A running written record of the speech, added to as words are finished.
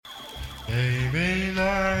Baby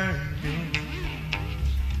line goes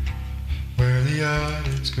where the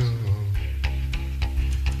others go.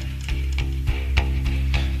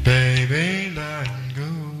 Baby line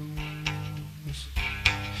goes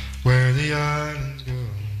where the others go.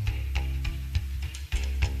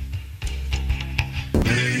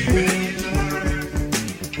 Baby line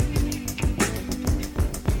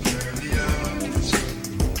where the others go.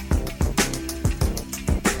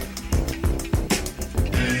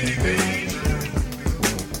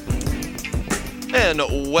 And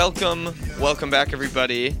welcome back,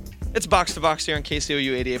 everybody. It's Box to Box here on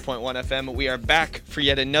KCOU 88.1 FM. We are back for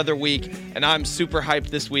yet another week, and I'm super hyped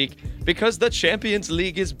this week because the Champions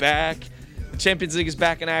League is back. The Champions League is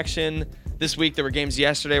back in action this week. There were games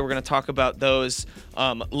yesterday. We're going to talk about those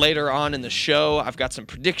later on in the show. I've got some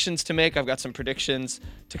predictions to make. I've got some predictions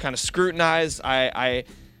to kind of scrutinize. I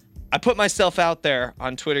put myself out there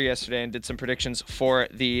on Twitter yesterday and did some predictions for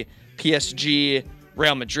the PSG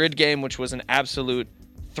Real Madrid game, which was an absolute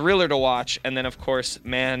thriller to watch. And then, of course,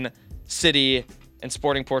 Man City and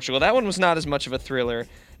Sporting Portugal. That one was not as much of a thriller,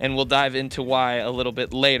 and we'll dive into why a little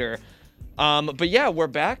bit later. But yeah, we're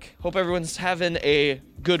back. Hope everyone's having a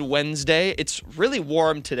good Wednesday. It's really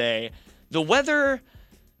warm today. The weather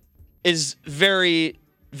is very,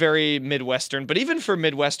 very Midwestern, but even for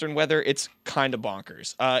Midwestern weather, it's kind of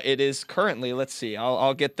bonkers. It is currently, let's see,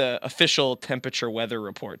 I'll get the official temperature weather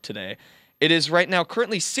report today. It is right now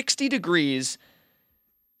currently 60 degrees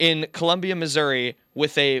in Columbia, Missouri,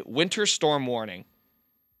 with a winter storm warning.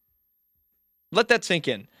 Let that sink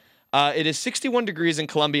in. It is 61 degrees in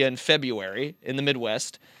Columbia in February in the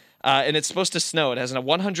Midwest, and it's supposed to snow. It has a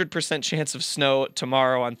 100% chance of snow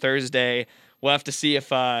tomorrow on Thursday. We'll have to see if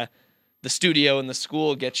the studio and the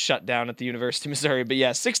school gets shut down at the University of Missouri. But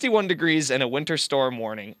yeah, 61 degrees and a winter storm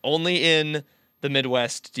warning. Only in the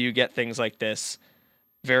Midwest do you get things like this.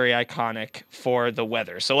 Very iconic for the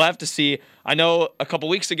weather. So we'll have to see. I know a couple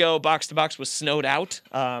weeks ago, Box to Box was snowed out.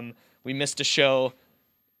 We missed a show,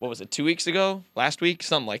 what was it, 2 weeks ago? Last week?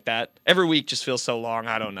 Something like that. Every week just feels so long.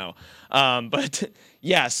 I don't know. But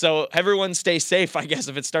yeah, so everyone stay safe, I guess,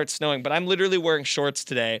 if it starts snowing. But I'm literally wearing shorts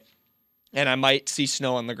today, and I might see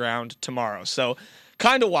snow on the ground tomorrow. So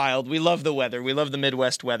kind of wild. We love the weather. We love the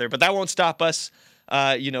Midwest weather. But that won't stop us,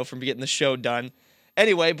 from getting the show done.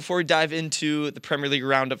 Anyway, before we dive into the Premier League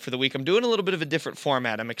roundup for the week, I'm doing a little bit of a different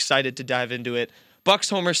format. I'm excited to dive into it. Bucks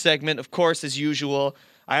Homer segment, of course, as usual.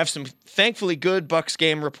 I have some thankfully good Bucks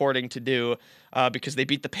game reporting to do because they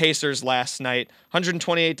beat the Pacers last night,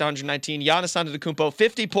 128-119. Giannis Antetokounmpo,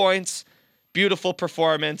 50 points, beautiful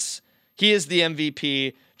performance. He is the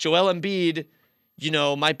MVP. Joel Embiid,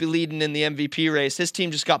 might be leading in the MVP race. His team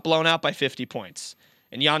just got blown out by 50 points.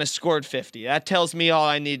 And Giannis scored 50. That tells me all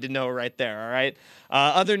I need to know right there, all right?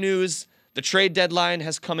 Other news, the trade deadline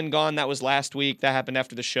has come and gone. That was last week. That happened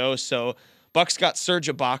after the show. So Bucks got Serge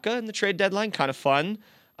Ibaka in the trade deadline. Kind of fun.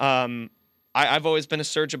 I've always been a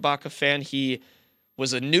Serge Ibaka fan. He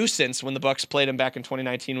was a nuisance when the Bucks played him back in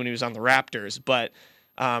 2019 when he was on the Raptors. But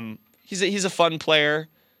he's a fun player.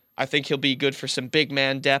 I think he'll be good for some big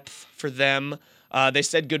man depth for them. They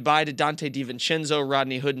said goodbye to Dante DiVincenzo,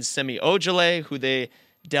 Rodney Hood, and Semi Ojeleye, who they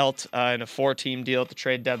dealt in a 4-team deal at the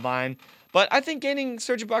trade deadline. But I think gaining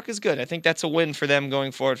Serge Ibaka is good. I think that's a win for them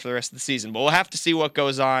going forward for the rest of the season. But we'll have to see what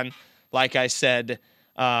goes on. Like I said,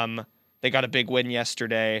 they got a big win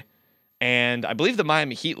yesterday. And I believe the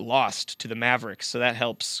Miami Heat lost to the Mavericks, so that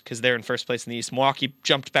helps because they're in first place in the East. Milwaukee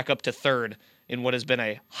jumped back up to third in what has been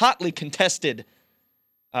a hotly contested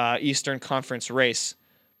Eastern Conference race.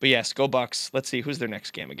 But yes, go Bucks. Let's see, who's their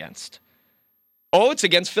next game against? Oh, it's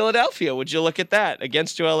against Philadelphia. Would you look at that?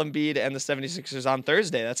 Against Joel Embiid and the 76ers on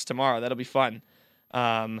Thursday. That's tomorrow. That'll be fun.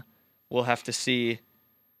 We'll have to see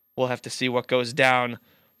what goes down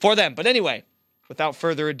for them. But anyway, without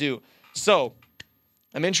further ado, so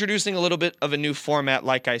I'm introducing a little bit of a new format,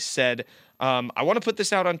 like I said. I want to put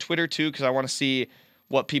this out on Twitter, too, because I want to see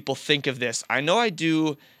what people think of this. I know I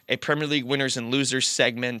do a Premier League winners and losers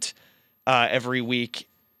segment every week,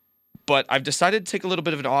 but I've decided to take a little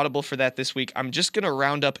bit of an audible for that this week. I'm just going to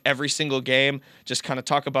round up every single game, just kind of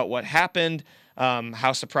talk about what happened,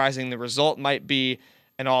 how surprising the result might be,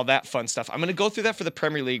 and all that fun stuff. I'm going to go through that for the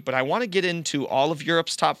Premier League, but I want to get into all of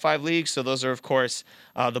Europe's top 5 leagues. So those are, of course,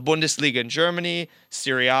 the Bundesliga in Germany,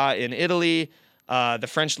 Serie A in Italy, the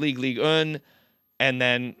French League, Ligue 1, and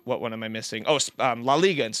then, what one am I missing? Oh, La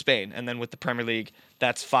Liga in Spain. And then with the Premier League,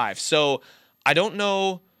 that's 5. So I don't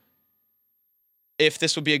know if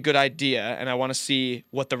this would be a good idea, and I want to see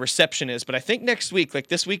what the reception is. But I think next week, like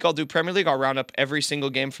this week, I'll do Premier League. I'll round up every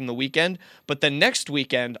single game from the weekend. But then next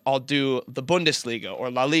weekend, I'll do the Bundesliga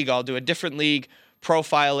or La Liga. I'll do a different league,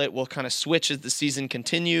 profile it. We'll kind of switch as the season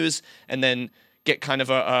continues and then get kind of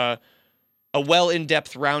a well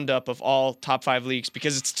in-depth roundup of all top 5 leagues,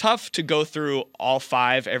 because it's tough to go through all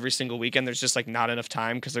 5 every single weekend. There's just like not enough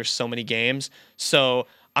time because there's so many games. So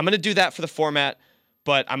I'm going to do that for the format,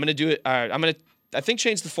 but I'm going to do it. I think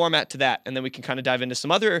change the format to that, and then we can kind of dive into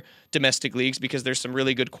some other domestic leagues, because there's some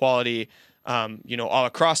really good quality, all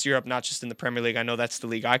across Europe, not just in the Premier League. I know that's the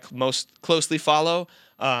league I most closely follow.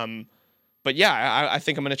 But yeah, I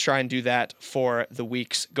think I'm going to try and do that for the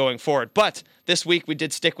weeks going forward. But this week we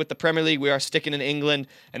did stick with the Premier League. We are sticking in England,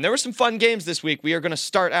 and there were some fun games this week. We are going to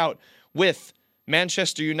start out with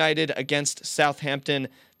Manchester United against Southampton.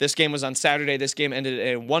 This game was on Saturday. This game ended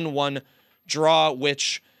in a 1-1 draw,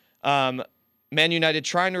 which Man United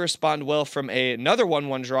trying to respond well from another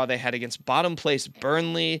 1-1 draw they had against bottom place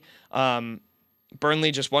Burnley.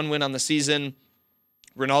 Burnley just 1 win on the season.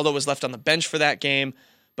 Ronaldo was left on the bench for that game,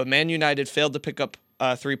 but Man United failed to pick up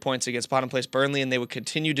 3 points against bottom place Burnley, and they would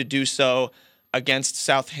continue to do so against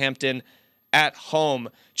Southampton at home.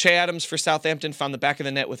 Che Adams for Southampton found the back of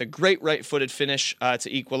the net with a great right-footed finish to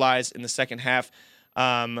equalize in the second half.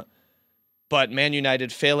 But Man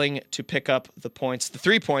United failing to pick up the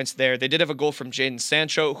 3 points there. They did have a goal from Jadon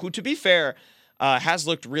Sancho, who, to be fair, has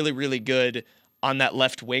looked really, really good on that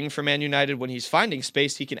left wing for Man United. When he's finding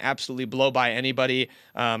space, he can absolutely blow by anybody.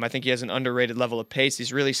 I think he has an underrated level of pace.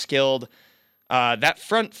 He's really skilled. That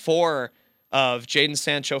front four of Jadon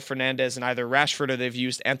Sancho, Fernandes, and either Rashford, or they've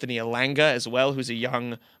used Anthony Elanga as well, who's a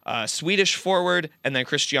young Swedish forward, and then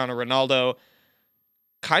Cristiano Ronaldo,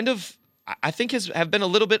 kind of, I think have been a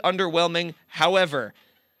little bit underwhelming. However,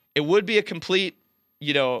 it would be a complete,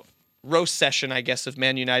 roast session, I guess, of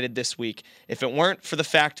Man United this week if it weren't for the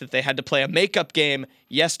fact that they had to play a makeup game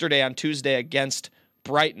yesterday on Tuesday against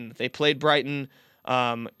Brighton. They played Brighton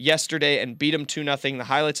yesterday and beat them 2-0. The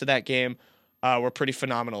highlights of that game were pretty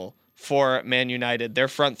phenomenal for Man United. Their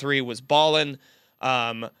front three was ballin'.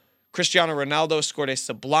 Cristiano Ronaldo scored a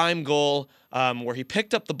sublime goal where he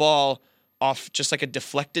picked up the ball off just like a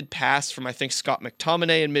deflected pass from, I think, Scott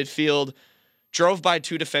McTominay in midfield, drove by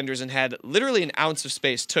 2 defenders and had literally an ounce of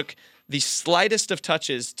space, took the slightest of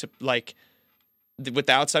touches to with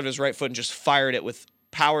the outside of his right foot and just fired it with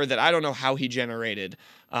power that I don't know how he generated.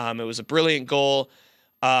 It was a brilliant goal.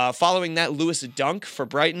 Following that, Lewis Dunk for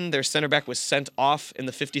Brighton, their center back, was sent off in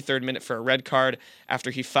the 53rd minute for a red card after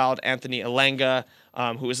he fouled Anthony Elanga,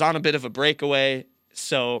 who was on a bit of a breakaway.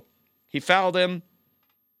 So he fouled him.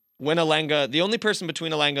 When the only person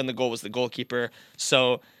between Elanga and the goal was the goalkeeper.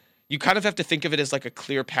 So you kind of have to think of it as like a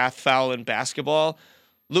clear path foul in basketball.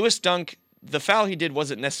 Lewis Dunk, the foul he did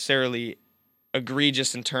wasn't necessarily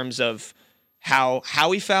egregious in terms of how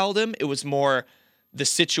he fouled him. It was more the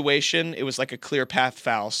situation. It was like a clear path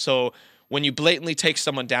foul. So when you blatantly take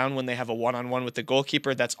someone down when they have a one-on-one with the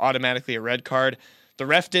goalkeeper, that's automatically a red card. The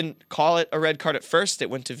ref didn't call it a red card at first. It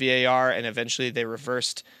went to VAR, and eventually they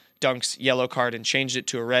reversed Dunk's yellow card and changed it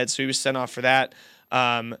to a red, so he was sent off for that.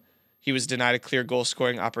 He was denied a clear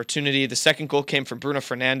goal-scoring opportunity. The second goal came from Bruno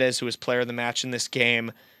Fernandes, who was player of the match in this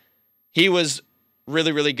game. He was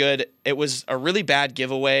really, really good. It was a really bad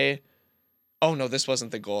giveaway. Oh, no, this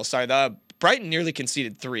wasn't the goal. Sorry, Brighton nearly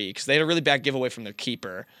conceded 3 because they had a really bad giveaway from their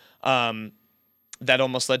keeper. That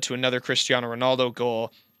almost led to another Cristiano Ronaldo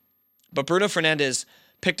goal. But Bruno Fernandes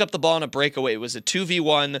picked up the ball on a breakaway. It was a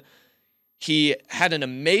 2v1. He had an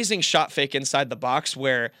amazing shot fake inside the box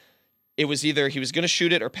where it was either he was going to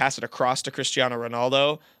shoot it or pass it across to Cristiano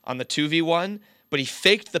Ronaldo on the 2v1, but he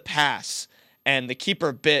faked the pass, and the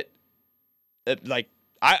keeper bit,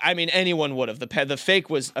 I mean, anyone would have. The fake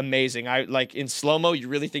was amazing. In slow-mo, you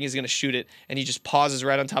really think he's going to shoot it, and he just pauses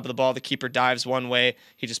right on top of the ball. The keeper dives one way.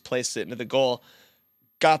 He just places it into the goal.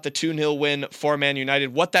 Got the 2-0 win for Man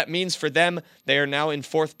United. What that means for them, they are now in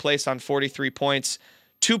 4th place on 43 points.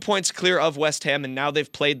 2 points clear of West Ham, and now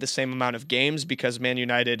they've played the same amount of games because Man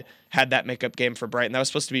United had that makeup game for Brighton. That was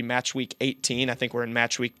supposed to be match week 18. I think we're in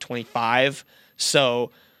match week 25.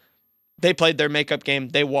 So they played their makeup game.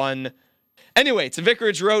 They won. Anyway, to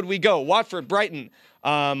Vicarage Road we go. Watford, Brighton.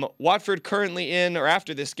 Watford currently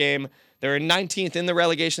after this game, they're in 19th in the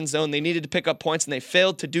relegation zone. They needed to pick up points, and they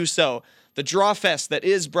failed to do so. The draw fest that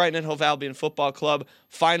is Brighton and Hove Albion Football Club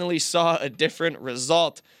finally saw a different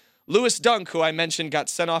result. Lewis Dunk, who I mentioned, got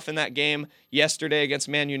sent off in that game yesterday against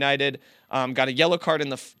Man United, got a yellow card in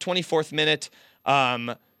the 24th minute,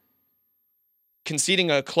 conceding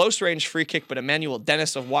a close-range free kick, but Emmanuel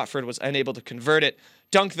Dennis of Watford was unable to convert it.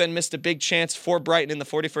 Dunk then missed a big chance for Brighton in the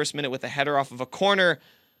 41st minute with a header off of a corner,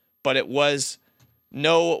 but it was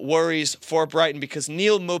no worries for Brighton because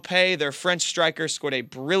Neil Maupay, their French striker, scored a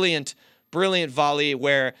brilliant brilliant volley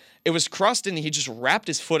where it was crossed and he just wrapped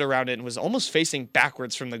his foot around it and was almost facing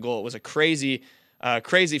backwards from the goal. It was a crazy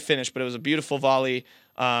finish, but it was a beautiful volley.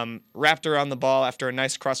 Wrapped around the ball after a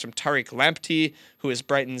nice cross from Tariq Lamptey, who is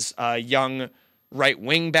Brighton's young right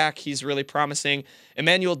wing back. He's really promising.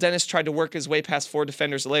 Emmanuel Dennis tried to work his way past 4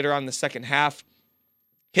 defenders later on in the second half,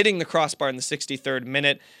 hitting the crossbar in the 63rd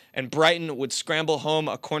minute, and Brighton would scramble home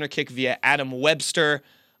a corner kick via Adam Webster,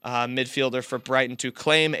 midfielder for Brighton, to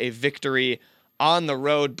claim a victory on the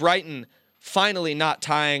road. Brighton finally not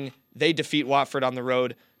tying. They defeat Watford on the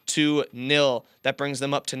road 2-0. That brings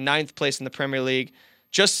them up to 9th place in the Premier League.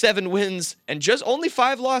 Just 7 wins and just only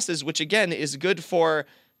 5 losses, which again is good for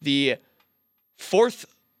the 4th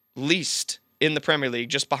least in the Premier League,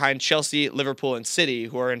 just behind Chelsea, Liverpool, and City,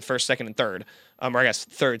 who are in 1st, 2nd, and 3rd. Or I guess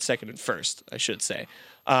 3rd, 2nd, and 1st, I should say,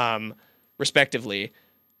 respectively.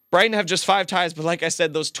 Brighton have just 5 ties, but like I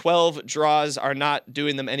said, those 12 draws are not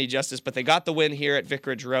doing them any justice, but they got the win here at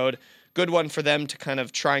Vicarage Road. Good one for them to kind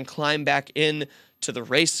of try and climb back in to the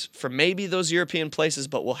race for maybe those European places,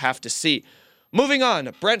 but we'll have to see. Moving on,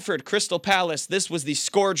 Brentford, Crystal Palace. This was the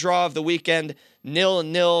score draw of the weekend,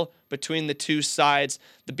 0-0 between the two sides.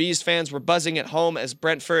 The Bees fans were buzzing at home as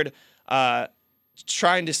Brentford they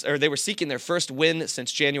were seeking their first win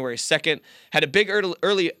since January 2nd. Had a big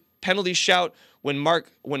early penalty shout when Mark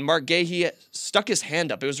Gahey stuck his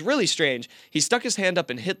hand up. It was really strange. He stuck his hand up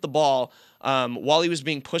and hit the ball while he was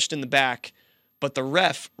being pushed in the back, but the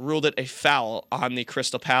ref ruled it a foul on the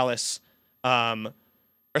Crystal Palace, on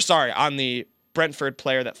the Brentford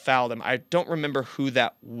player that fouled him. I don't remember who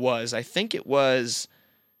that was. I think it was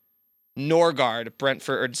Norgard,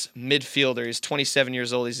 Brentford's midfielder. He's 27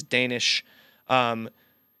 years old. He's Danish. Him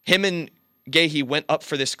and Gahey went up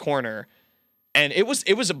for this corner, and it was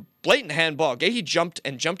a blatant handball. Gahey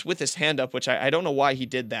jumped with his hand up, which I don't know why he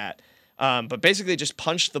did that, but basically just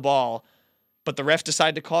punched the ball. But the ref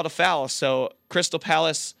decided to call it a foul, so Crystal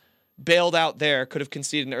Palace bailed out there. Could have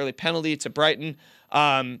conceded an early penalty to Brighton.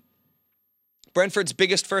 Brentford's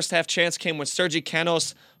biggest first half chance came when Sergi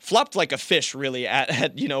Canos flopped like a fish, really,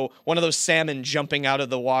 at one of those salmon jumping out of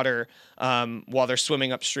the water while they're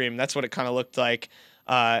swimming upstream. That's what it kind of looked like.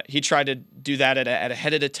 He tried to do that at a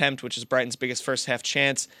headed attempt, which is Brighton's biggest first half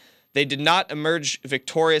chance. They did not emerge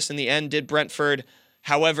victorious in the end, did Brentford.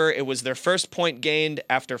 However, it was their first point gained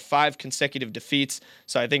after 5 consecutive defeats,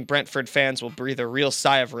 so I think Brentford fans will breathe a real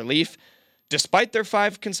sigh of relief. Despite their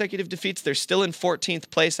 5 consecutive defeats, they're still in 14th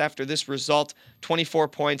place after this result, 24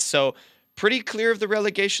 points. So pretty clear of the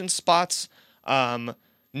relegation spots. Norwich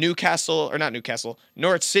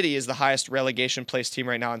City is the highest relegation place team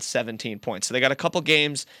right now on 17 points. So they got a couple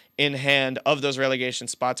games in hand of those relegation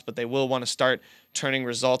spots, but they will want to start turning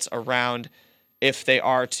results around if they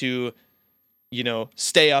are to,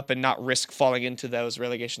 stay up and not risk falling into those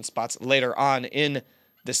relegation spots later on in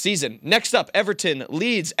the season. Next up, Everton,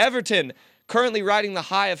 Leeds. Everton, currently riding the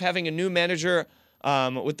high of having a new manager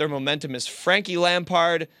with their momentum, is Frankie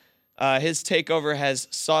Lampard. His takeover has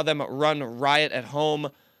saw them run riot at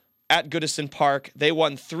home at Goodison Park. They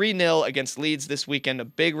won 3-0 against Leeds this weekend. A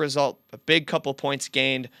big result, a big couple points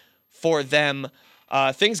gained for them.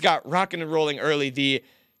 Things got rocking and rolling early. The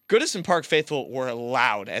Goodison Park faithful were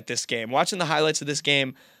loud at this game. Watching the highlights of this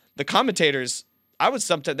game, the commentators,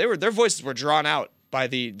 their voices were drawn out by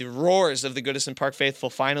the roars of the Goodison Park faithful,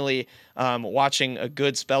 finally watching a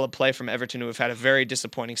good spell of play from Everton, who have had a very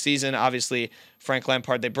disappointing season. Obviously, Frank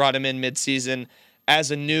Lampard, they brought him in mid-season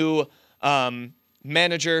as a new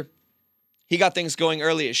manager. He got things going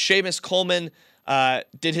early as Seamus Coleman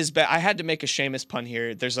did his best. I had to make a Seamus pun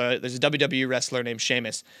here. There's a WWE wrestler named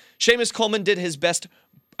Seamus. Seamus Coleman did his best,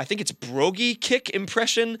 I think it's Brogy kick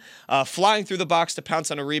impression, flying through the box to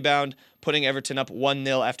pounce on a rebound, putting Everton up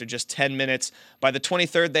 1-0 after just 10 minutes. By the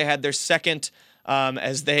 23rd, they had their second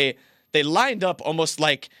as they lined up almost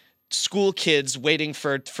like school kids waiting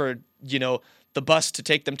for the bus to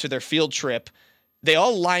take them to their field trip. They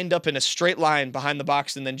all lined up in a straight line behind the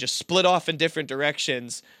box and then just split off in different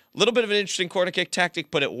directions. A little bit of an interesting corner kick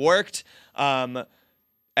tactic, but it worked.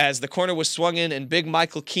 As the corner was swung in, and big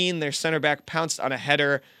Michael Keane, their center back, pounced on a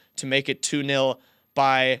header to make it 2-0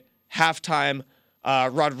 by halftime.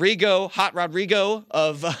 Rodrigo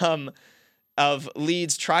of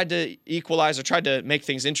Leeds tried to equalize, or tried to make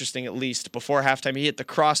things interesting at least before halftime. He hit the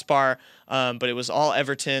crossbar, but it was all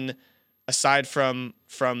Everton aside from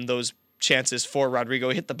those chances for Rodrigo.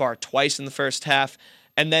 He hit the bar twice in the first half,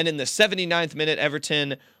 and then in the 79th minute,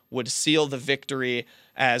 Everton would seal the victory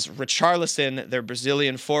as Richarlison, their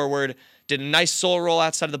Brazilian forward, did a nice soul roll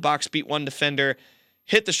outside of the box, beat one defender,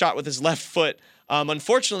 hit the shot with his left foot,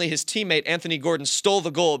 Unfortunately, his teammate, Anthony Gordon, stole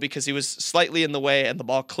the goal because he was slightly in the way and the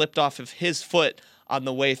ball clipped off of his foot on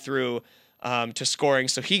the way through to scoring.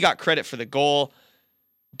 So he got credit for the goal,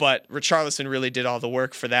 but Richarlison really did all the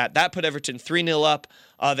work for that. That put Everton 3-0 up.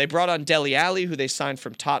 They brought on Dele Alli, who they signed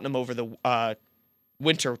from Tottenham over the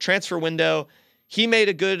winter transfer window. He made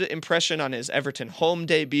a good impression on his Everton home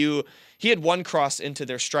debut. He had one cross into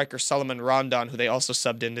their striker, Solomon Rondon, who they also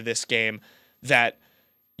subbed into this game, that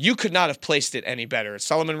you could not have placed it any better.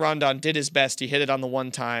 Solomon Rondon did his best. He hit it on the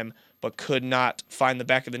one time, but could not find the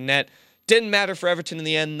back of the net. Didn't matter for Everton in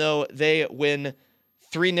the end, though. They win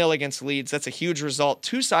 3-0 against Leeds. That's a huge result.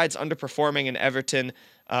 Two sides underperforming, and Everton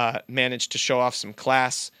managed to show off some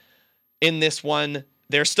class in this one.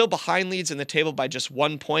 They're still behind Leeds in the table by just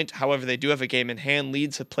 1 point. However, they do have a game in hand.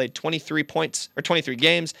 Leeds have played 23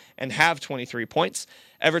 games and have 23 points.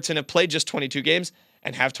 Everton have played just 22 games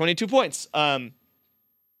and have 22 points.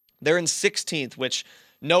 They're in 16th, which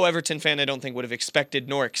no Everton fan I don't think would have expected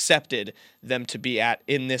nor accepted them to be at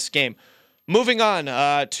in this game. Moving on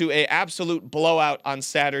to a absolute blowout on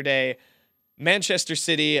Saturday. Manchester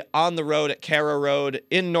City on the road at Carrow Road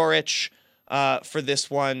in Norwich for this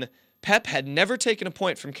one. Pep had never taken a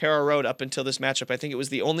point from Carrow Road up until this matchup. I think it was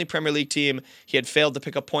the only Premier League team he had failed to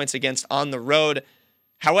pick up points against on the road.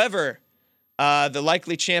 However, the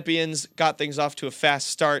likely champions got things off to a fast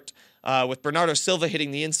start with Bernardo Silva hitting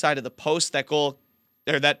the inside of the post. That goal,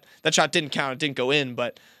 or that shot didn't count. It didn't go in,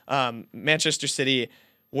 but Manchester City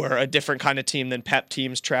were a different kind of team than Pep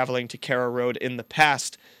teams traveling to Carrow Road in the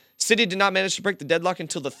past. City did not manage to break the deadlock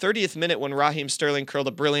until the 30th minute when Raheem Sterling curled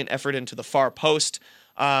a brilliant effort into the far post.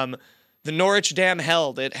 The Norwich Dam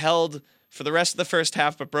held. It held for the rest of the first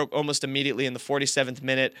half, but broke almost immediately in the 47th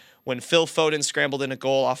minute when Phil Foden scrambled in a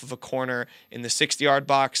goal off of a corner in the 60-yard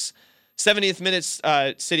box. 70th minute,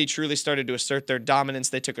 City truly started to assert their dominance.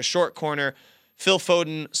 They took a short corner. Phil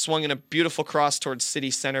Foden swung in a beautiful cross towards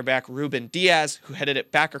City center back Ruben Diaz, who headed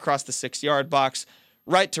it back across the 6-yard box,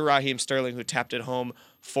 right to Raheem Sterling, who tapped it home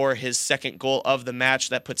for his second goal of the match.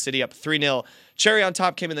 That put City up 3-0. Cherry on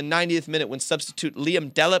top came in the 90th minute when substitute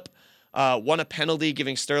Liam Delap won a penalty,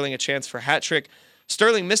 giving Sterling a chance for a hat-trick.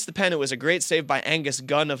 Sterling missed the pen. It was a great save by Angus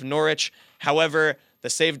Gunn of Norwich. However, the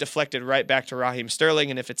save deflected right back to Raheem Sterling,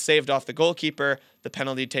 and if it's saved off the goalkeeper, the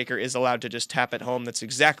penalty taker is allowed to just tap it home. That's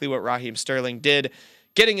exactly what Raheem Sterling did,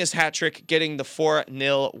 getting his hat-trick, getting the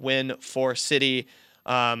 4-0 win for City.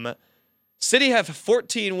 City have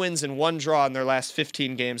 14 wins and 1 draw in their last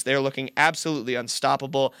 15 games. They're looking absolutely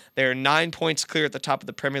unstoppable. They're 9 points clear at the top of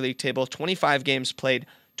the Premier League table, 25 games played,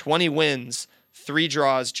 20 wins, 3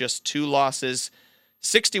 draws, just 2 losses,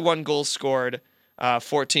 61 goals scored,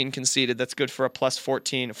 14 conceded. That's good for a plus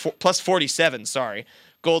 47,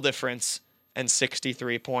 goal difference, and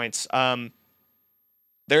 63 points. They're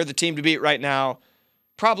the team to beat right now,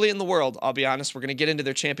 probably in the world, I'll be honest. We're going to get into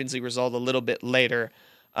their Champions League result a little bit later.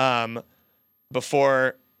 We'll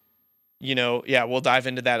dive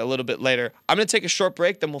into that a little bit later. I'm going to take a short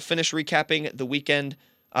break, then we'll finish recapping the weekend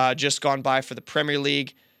just gone by for the Premier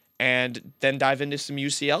League, and then dive into some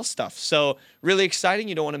UCL stuff. So really exciting.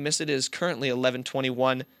 You don't want to miss it. It is currently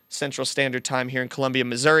 11:21 Central Standard Time here in Columbia,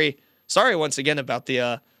 Missouri. Sorry once again about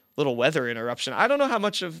the little weather interruption. I don't know how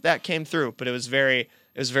much of that came through, but it was very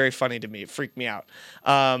funny to me. It freaked me out.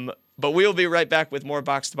 But we'll be right back with more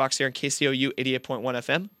Box to Box here on KCOU 88.1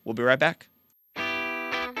 FM. We'll be right back.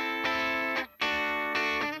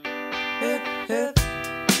 Hip, hip.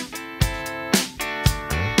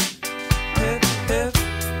 Hip, hip. Hip, hip.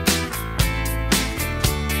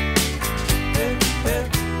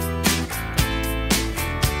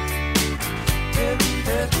 Hip,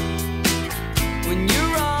 hip. When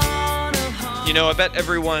you're on a holiday. You know, I bet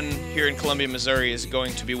everyone here in Columbia, Missouri is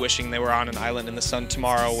going to be wishing they were on an island in the sun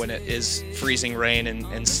tomorrow when it is freezing rain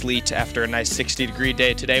and sleet after a nice 60-degree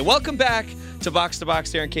day today. Welcome back to Box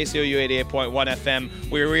here on KCOU 88.1 FM,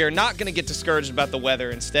 where we are not going to get discouraged about the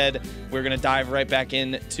weather. Instead, we're going to dive right back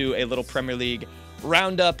into a little Premier League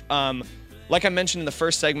roundup. Like I mentioned in the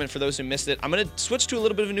first segment, for those who missed it, I'm going to switch to a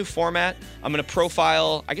little bit of a new format. I'm going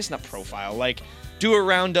to do a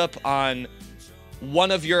roundup on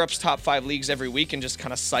one of Europe's top 5 leagues every week and just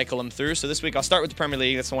kind of cycle them through. So this week I'll start with the Premier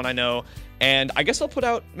League. That's the one I know. And I guess I'll put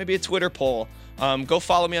out maybe a Twitter poll. Go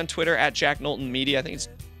follow me on Twitter at Jack Knowlton Media. I think it's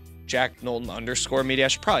Jack Knowlton _media. I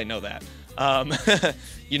should probably know that. I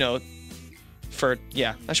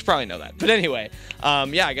should probably know that. But anyway,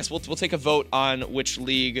 I guess we'll take a vote on which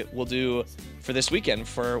league we'll do for this weekend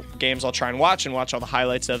for games I'll try and watch all the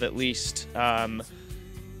highlights of at least. But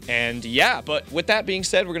with that being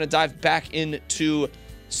said, we're going to dive back into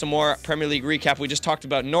some more Premier League recap. We just talked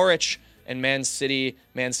about Norwich and Man City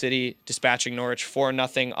dispatching Norwich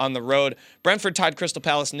 4-0 on the road. Brentford tied Crystal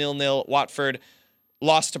Palace 0-0. Watford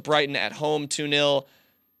lost to Brighton at home 2-0.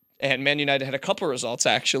 And Man United had a couple results,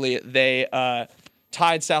 actually. They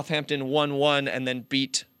tied Southampton 1-1 and then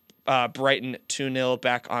beat Brighton 2-0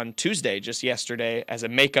 back on Tuesday, just yesterday, as a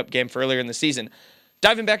makeup game for earlier in the season.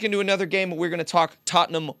 Diving back into another game, we're going to talk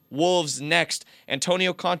Tottenham Wolves next.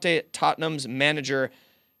 Antonio Conte, Tottenham's manager,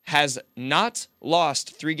 has not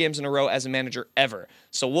lost 3 games in a row as a manager ever.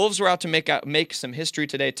 So Wolves were out to make some history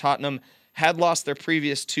today. Tottenham had lost their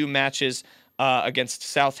previous 2 matches against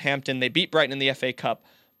Southampton. They beat Brighton in the FA Cup,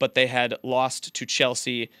 but they had lost to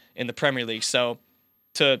Chelsea in the Premier League. So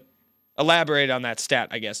to elaborate on that stat,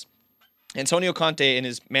 I guess, Antonio Conte in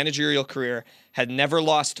his managerial career had never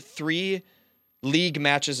lost 3 league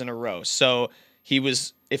matches in a row. So he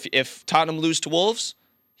was, if Tottenham lose to Wolves,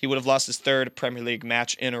 he would have lost his 3rd Premier League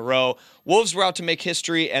match in a row. Wolves were out to make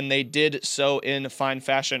history, and they did so in fine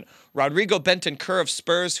fashion. Rodrigo Bentancur of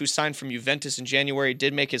Spurs, who signed from Juventus in January,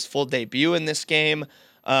 did make his full debut in this game,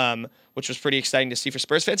 which was pretty exciting to see for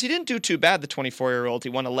Spurs fans. He didn't do too bad, the 24-year-old. He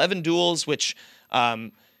won 11 duels, which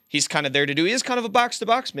he's kind of there to do. He is kind of a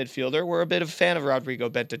box-to-box midfielder. We're a bit of a fan of Rodrigo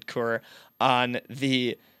Bentancur on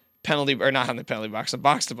the penalty, or not on the penalty box, the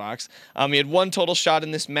box-to-box. He had 1 total shot in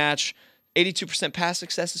this match. 82% pass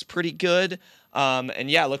success is pretty good.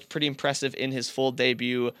 And yeah, looked pretty impressive in his full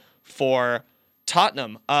debut for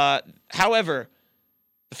Tottenham. However,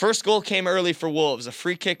 the first goal came early for Wolves. A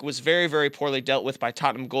free kick was very, very poorly dealt with by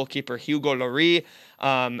Tottenham goalkeeper Hugo Lloris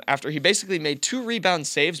after he basically made 2 rebound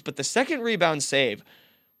saves, but the second rebound save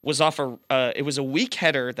was off it was a weak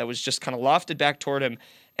header that was just kind of lofted back toward him,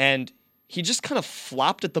 and he just kind of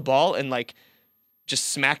flopped at the ball and just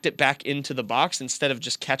smacked it back into the box instead of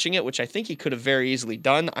just catching it, which I think he could have very easily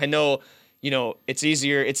done. I know, it's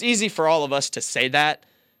easy for all of us to say that,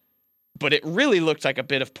 but it really looked like a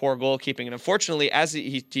bit of poor goalkeeping. And unfortunately, as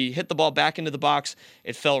he hit the ball back into the box,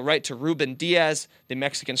 it fell right to Ruben Diaz, the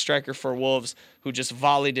Mexican striker for Wolves, who just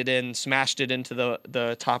volleyed it in, smashed it into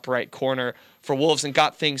the top right corner for Wolves and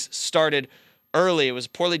got things started early. It was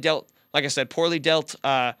poorly dealt, like I said,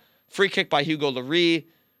 free kick by Hugo Lloris.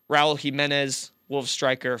 Raul Jimenez, Wolves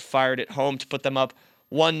striker, fired it home to put them up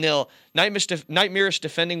 1-0. Nightmarish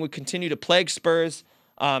defending would continue to plague Spurs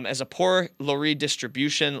as a poor Lloris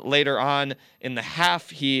distribution later on in the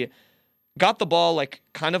half. He got the ball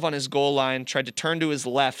kind of on his goal line, tried to turn to his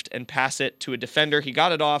left and pass it to a defender. He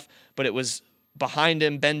got it off, but it was behind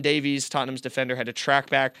him. Ben Davies, Tottenham's defender, had to track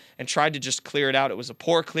back and tried to just clear it out. It was a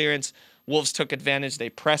poor clearance. Wolves took advantage. They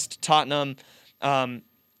pressed Tottenham, and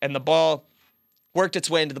the ball worked its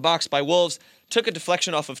way into the box by Wolves, took a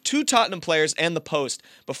deflection off of 2 Tottenham players and the post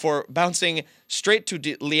before bouncing straight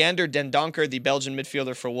to Leander Dendoncker, the Belgian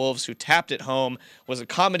midfielder for Wolves, who tapped it home. Was a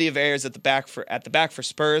comedy of errors at the back for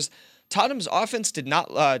Spurs. Tottenham's offense did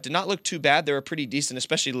not look too bad. They were pretty decent,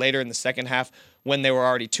 especially later in the second half when they were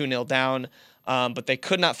already 2-0 down. But they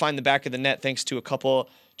could not find the back of the net thanks to a couple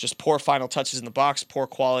just poor final touches in the box, poor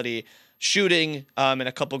quality shooting, and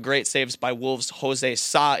a couple great saves by Wolves' Jose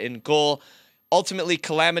Sa in goal. Ultimately,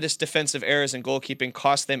 calamitous defensive errors and goalkeeping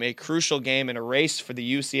cost them a crucial game in a race for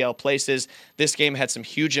the UCL places. This game had some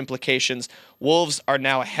huge implications. Wolves are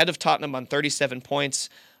now ahead of Tottenham on 37 points.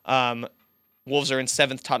 Wolves are in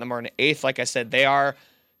 7th, Tottenham are in 8th. Like I said, they are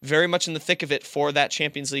very much in the thick of it for that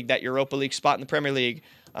Champions League, that Europa League spot in the Premier League.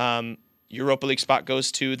 Europa League spot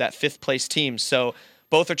goes to that 5th place team. So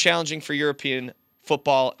both are challenging for European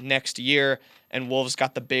football next year, and Wolves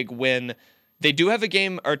got the big win. They do have a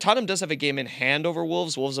game, or Tottenham does have a game in hand over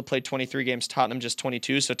Wolves. Wolves have played 23 games, Tottenham just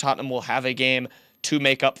 22, so Tottenham will have a game to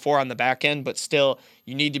make up for on the back end, but still,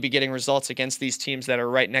 you need to be getting results against these teams that are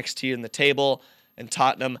right next to you in the table, and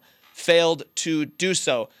Tottenham failed to do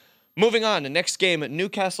so. Moving on, the next game,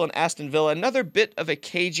 Newcastle and Aston Villa, another bit of a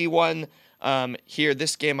cagey one here.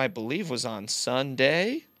 This game, I believe, was on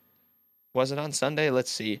Sunday. Was it on Sunday?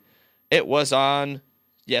 Let's see. It was on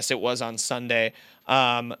Sunday.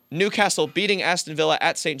 Newcastle beating Aston Villa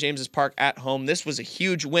at St. James's Park at home. This was a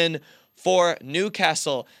huge win for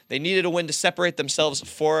Newcastle. They needed a win to separate themselves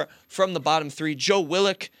from the bottom 3. Joe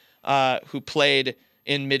Willock, who played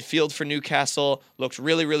in midfield for Newcastle, looked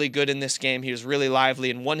really, really good in this game. He was really lively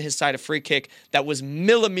and won his side a free kick that was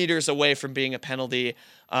millimeters away from being a penalty.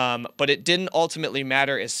 But it didn't ultimately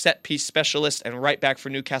matter as set-piece specialist and right back for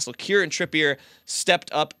Newcastle, Kieran Trippier, stepped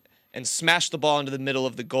up and smashed the ball into the middle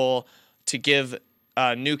of the goal to give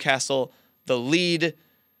Newcastle the lead.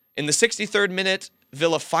 In the 63rd minute,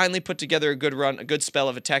 Villa finally put together a good run, a good spell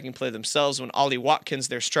of attacking play themselves when Ollie Watkins,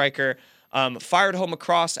 their striker, fired home a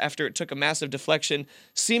cross after it took a massive deflection.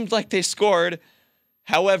 Seemed like they scored.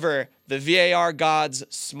 However, the VAR gods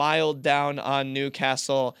smiled down on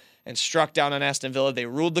Newcastle and struck down on Aston Villa. They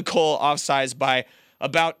ruled the goal offsides by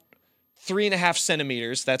about 3.5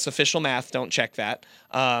 centimeters. That's official math. Don't check that.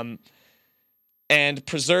 And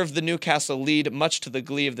preserved the Newcastle lead, much to the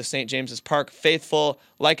glee of the St. James's Park faithful.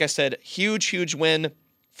 Like I said, huge win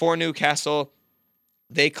for Newcastle.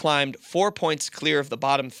 They climbed 4 points clear of the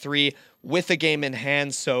bottom 3 with a game in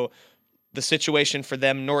hand. So the situation for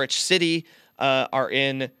them, Norwich City are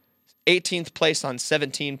in 18th place on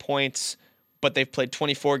 17 points, but they've played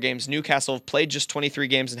 24 games. Newcastle have played just 23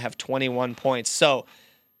 games and have 21 points. So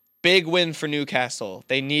big win for Newcastle.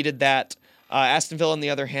 They needed that. Aston Villa, on the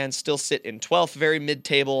other hand, still sit in 12th, very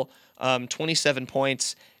mid-table, 27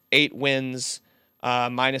 points, 8 wins,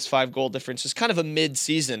 -5 goal difference. Just kind of a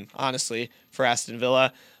mid-season, honestly, for Aston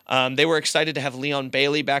Villa. They were excited to have Leon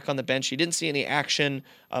Bailey back on the bench. He didn't see any action,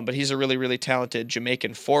 but he's a really talented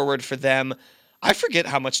Jamaican forward for them. I forget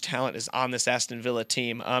how much talent is on this Aston Villa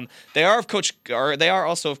team. They are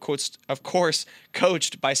also, of course,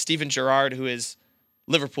 coached by Steven Gerrard, who is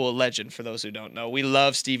Liverpool legend, for those who don't know. We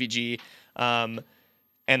love Stevie G, and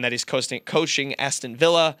that he's coaching Aston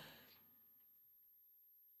Villa.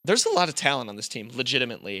 There's a lot of talent on this team,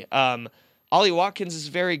 legitimately. Ollie Watkins is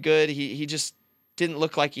very good. He just didn't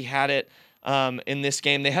look like he had it in this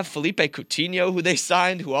game. They have Felipe Coutinho, who they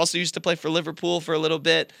signed, who also used to play for Liverpool for a little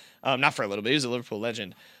bit. Not for a little bit. He was a Liverpool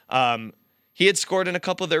legend. He had scored in a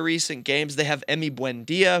couple of their recent games. They have Emi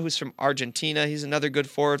Buendia, who's from Argentina. He's another good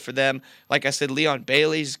forward for them. Like I said, Leon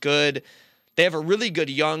Bailey's good. They have a really good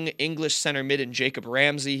young English center mid in Jacob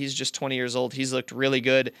Ramsey. He's just 20 years old. He's looked really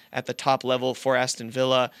good at the top level for Aston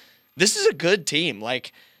Villa. This is a good team.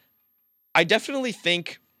 Like, I definitely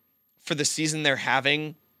think for the season they're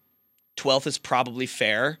having, 12th is probably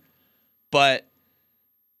fair, but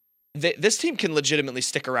this team can legitimately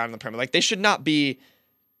stick around in the Premier. Like, they should not be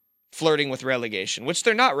flirting with relegation, which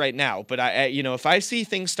they're not right now. But if I see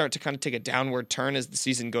things start to kind of take a downward turn as the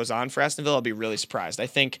season goes on for Aston Villa, I'll be really surprised. I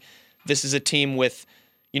think this is a team with,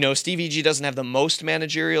 Stevie G doesn't have the most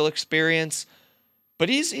managerial experience, but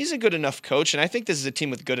he's a good enough coach, and I think this is a team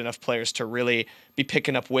with good enough players to really be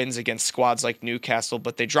picking up wins against squads like Newcastle.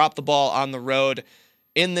 But they dropped the ball on the road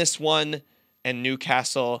in this one, and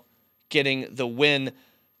Newcastle getting the win.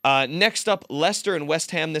 Next up, Leicester and West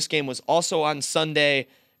Ham. This game was also on Sunday,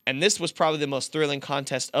 and this was probably the most thrilling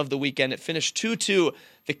contest of the weekend. It finished 2-2.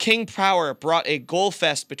 The King Power brought a goal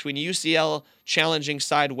fest between UCL challenging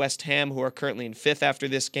side West Ham, who are currently in 5th after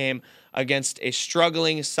this game, against a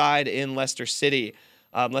struggling side in Leicester City.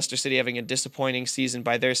 Leicester City having a disappointing season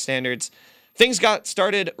by their standards. Things got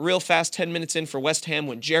started real fast 10 minutes in for West Ham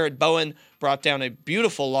when Jared Bowen brought down a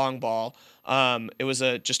beautiful long ball. It was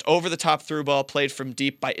a just over-the-top through ball played from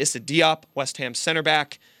deep by Issa Diop, West Ham center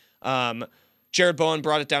back. Jared Bowen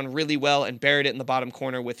brought it down really well and buried it in the bottom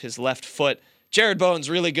corner with his left foot. Jared Bowen's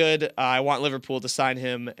really good. I want Liverpool to sign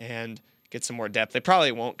him and get some more depth. They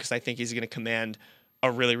probably won't, because I think he's going to command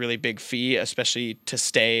a really big fee, especially to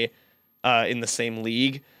stay in the same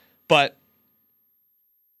league. But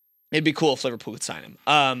it'd be cool if Liverpool could sign him.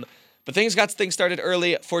 But things started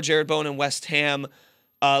early for Jared Bowen and West Ham.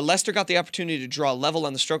 Leicester got the opportunity to draw level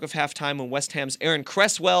on the stroke of halftime when West Ham's Aaron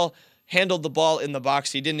Cresswell handled the ball in the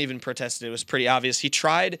box. He didn't even protest it. It was pretty obvious. He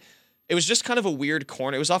tried. It was just kind of a weird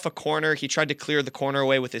corner. It was off a corner. He tried to clear the corner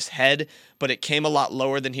away with his head, but it came a lot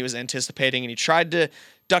lower than he was anticipating, and he tried to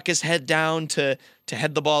duck his head down to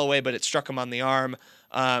head the ball away, but it struck him on the arm.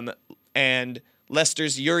 And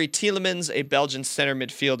Leicester's Yuri Tielemans, a Belgian center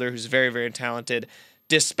midfielder who's very talented,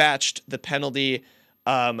 dispatched the penalty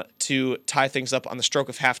to tie things up on the stroke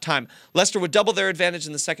of halftime. Leicester would double their advantage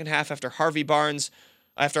in the second half after Harvey Barnes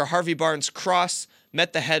cross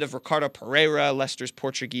met the head of Ricardo Pereira, Leicester's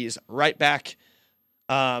Portuguese right back.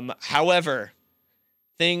 However,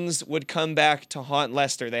 things would come back to haunt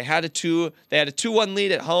Leicester. They had a 2-1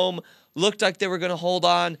 lead at home. Looked like they were going to hold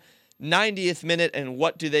on. 90th minute, and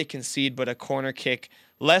what do they concede but a corner kick?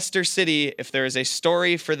 Leicester City, if there is a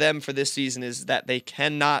story for them for this season, is that they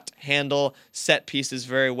cannot handle set pieces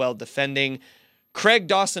very well defending. Craig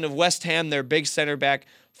Dawson of West Ham, their big center back,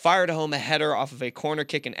 fired home a header off of a corner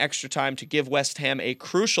kick in extra time to give West Ham a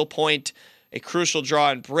crucial point, a crucial draw,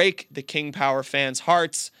 and break the King Power fans'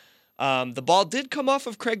 hearts. The ball did come off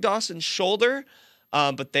of Craig Dawson's shoulder,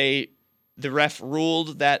 but the ref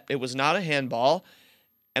ruled that it was not a handball.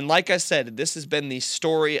 And like I said, this has been the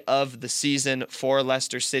story of the season for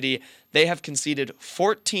Leicester City. They have conceded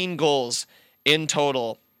 14 goals in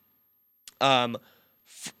total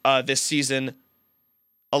this season,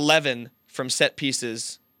 11 from set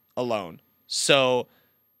pieces alone. So,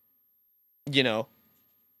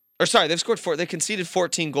 or sorry, they've scored four. They conceded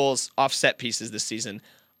 14 goals off set pieces this season,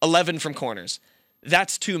 11 from corners.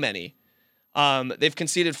 That's too many. They've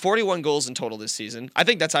conceded 41 goals in total this season. I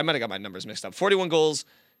might have got my numbers mixed up. 41 goals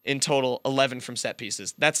in total, 11 from set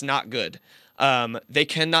pieces. That's not good. They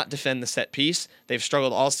cannot defend the set piece. They've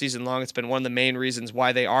struggled all season long. It's been one of the main reasons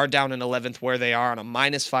why they are down in 11th where they are on a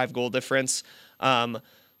 -5 goal difference.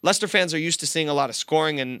 Leicester fans are used to seeing a lot of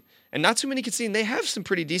scoring and not too many conceding. They have some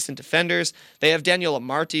pretty decent defenders. They have Daniel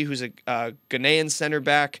Amartey, who's a Ghanaian center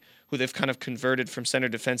back, who they've kind of converted from center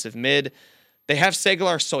defensive mid. They have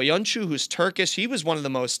Segelar Soyuncu, who's Turkish. He was one of the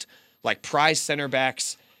most prized center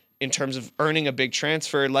backs in terms of earning a big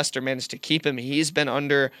transfer. Leicester managed to keep him. He's been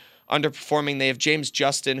underperforming. They have James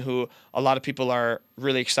Justin, who a lot of people are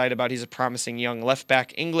really excited about. He's a promising young left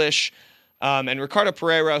back, English. And Ricardo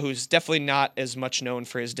Pereira, who's definitely not as much known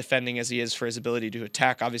for his defending as he is for his ability to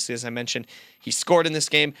attack. Obviously, as I mentioned, he scored in this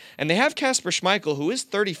game. And they have Kasper Schmeichel, who is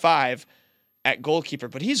 35 at goalkeeper,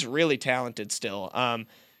 but he's really talented still.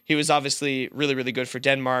 He was obviously really, really good for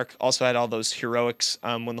Denmark. Also had all those heroics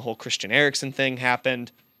when the whole Christian Eriksen thing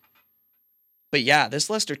happened. But yeah, this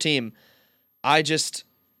Leicester team, I've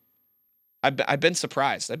been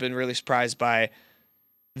surprised. I've been really surprised by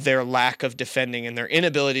their lack of defending, and their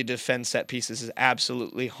inability to defend set pieces has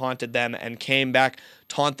absolutely haunted them and came back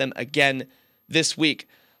to haunt them again this week.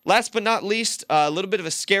 Last but not least, a little bit of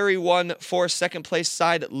a scary one for second place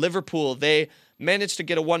side Liverpool. They managed to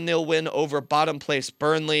get a 1-0 win over bottom place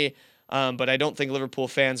Burnley, but I don't think Liverpool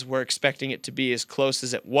fans were expecting it to be as close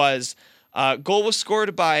as it was. Goal was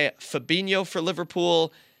scored by Fabinho for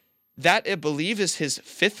Liverpool. That, I believe, is his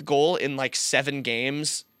 5th goal in 7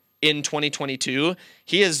 games in 2022.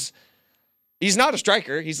 He's not a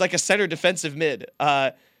striker. He's like a center defensive mid.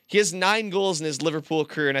 He has 9 goals in his Liverpool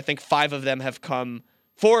career, and I think 4 of them have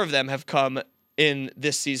come in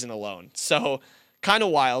this season alone. So kind of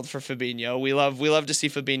wild for Fabinho. We love to see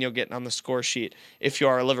Fabinho getting on the score sheet if you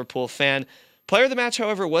are a Liverpool fan. Player of the match,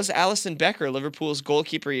 however, was Alisson Becker, Liverpool's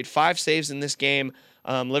goalkeeper. He had 5 saves in this game.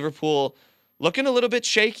 Liverpool looking a little bit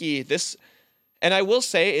shaky. And I will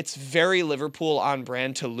say it's very Liverpool on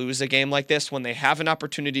brand to lose a game like this when they have an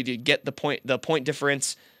opportunity to get the point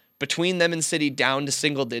difference between them and City down to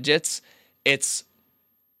single digits. It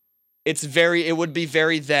would be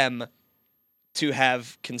very them to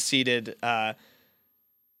have conceded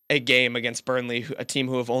a game against Burnley, a team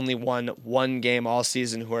who have only won 1 game all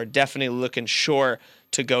season, who are definitely looking sure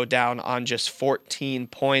to go down on just 14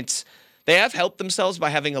 points. They have helped themselves by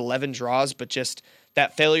having 11 draws, but just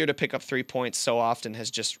that failure to pick up 3 points so often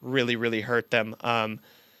has just really, really hurt them. And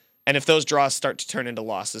if those draws start to turn into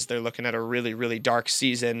losses, they're looking at a really, really dark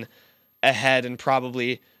season ahead and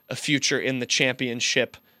probably a future in the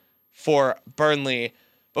championship for Burnley.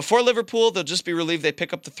 Before Liverpool, they'll just be relieved they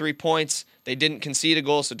pick up the 3 points. They didn't concede a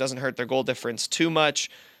goal, so it doesn't hurt their goal difference too much.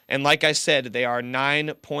 And like I said, they are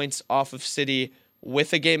 9 points off of City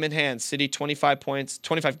with a game in hand. City 25 points,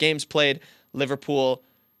 25 games played. Liverpool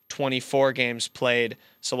 24 games played.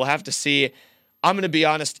 So we'll have to see. I'm going to be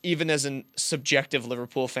honest, even as a subjective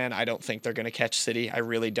Liverpool fan, I don't think they're going to catch City. I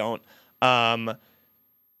really don't.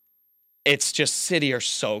 It's just City are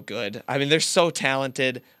so good. I mean, they're so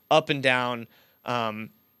talented, up and down,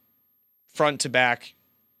 front to back.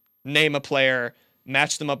 Name a player,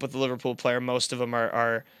 match them up with the Liverpool player. Most of them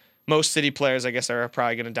are most City players, I guess, are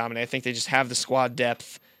probably going to dominate. I think they just have the squad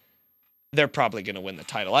depth. They're probably going to win the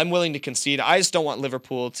title. I'm willing to concede. I just don't want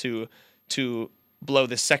Liverpool to blow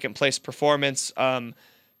this second place performance. And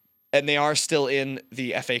they are still in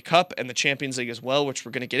the FA Cup and the Champions League as well, which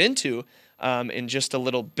we're going to get into in just a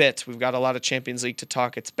little bit. We've got a lot of Champions League to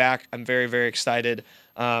talk. It's back. I'm very, very excited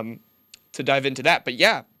to dive into that. But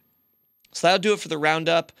yeah, so that'll do it for the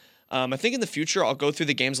roundup. I think in the future, I'll go through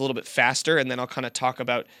the games a little bit faster, and then I'll kind of talk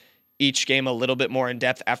about each game a little bit more in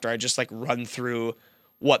depth after I just run through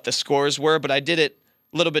what the scores were. But I did it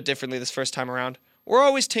a little bit differently this first time around. We're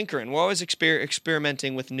always tinkering. We're always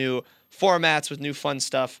experimenting with new formats, with new fun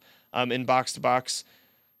stuff in Box to Box.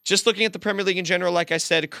 Just looking at the Premier League in general, like I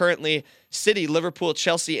said, currently City, Liverpool,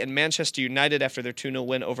 Chelsea, and Manchester United, after their 2-0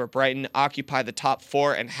 win over Brighton, occupy the top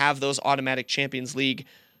 4 and have those automatic Champions League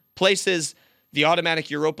places. The automatic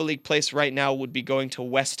Europa League place right now would be going to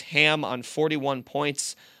West Ham on 41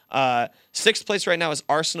 points. 6th place right now is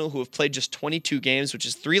Arsenal, who have played just 22 games, which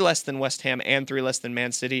is 3 less than West Ham and 3 less than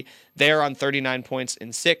Man City. They're on 39 points in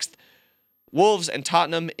 6th. Wolves and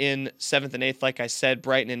Tottenham in 7th and 8th, like I said.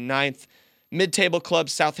 Brighton in 9th. Mid-table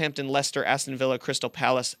clubs, Southampton, Leicester, Aston Villa, Crystal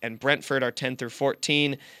Palace, and Brentford are 10 through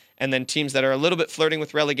 14. And then teams that are a little bit flirting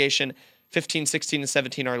with relegation, 15, 16, and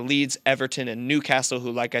 17 are Leeds, Everton, and Newcastle,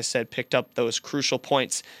 who, like I said, picked up those crucial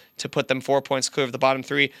points to put them 4 points clear of the bottom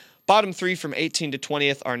three. Bottom three from 18 to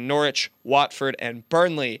 20th are Norwich, Watford, and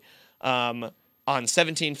Burnley on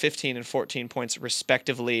 17, 15, and 14 points,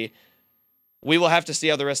 respectively. We will have to see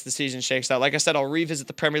how the rest of the season shakes out. Like I said, I'll revisit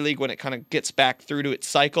the Premier League when it kind of gets back through to its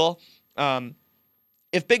cycle.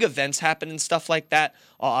 If big events happen and stuff like that,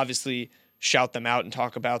 I'll obviously shout them out and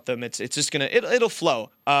talk about them. It's just it'll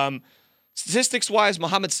flow. Statistics-wise,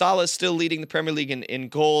 Mohamed Salah is still leading the Premier League in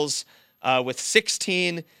goals with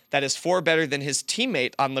 16. That is 4 better than his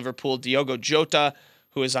teammate on Liverpool, Diogo Jota,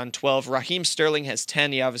 who is on 12. Raheem Sterling has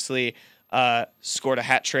 10. He obviously scored a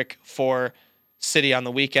hat trick for City on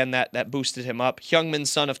the weekend. That boosted him up. Heung-min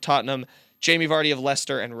Son of Tottenham, Jamie Vardy of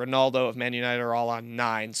Leicester, and Ronaldo of Man United are all on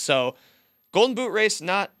 9. So Golden Boot race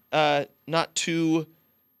not too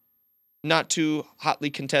hotly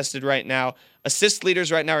contested right now. Assist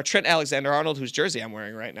leaders right now are Trent Alexander-Arnold, whose jersey I'm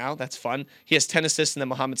wearing right now. That's fun. He has 10 assists, and then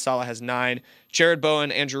Mohamed Salah has 9. Jared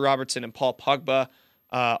Bowen, Andrew Robertson, and Paul Pogba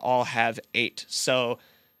all have 8. So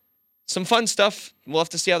some fun stuff. We'll have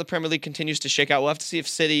to see how the Premier League continues to shake out. We'll have to see if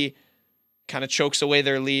City kind of chokes away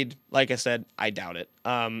their lead. Like I said, I doubt it.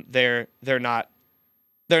 They're not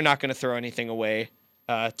going to throw anything away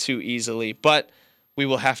too easily, but we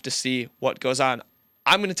will have to see what goes on.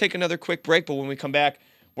 I'm going to take another quick break, but when we come back,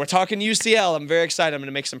 we're talking UCL. I'm very excited. I'm going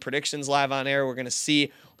to make some predictions live on air. We're going to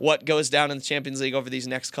see what goes down in the Champions League over these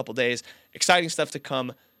next couple days. Exciting stuff to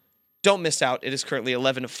come. Don't miss out. It is currently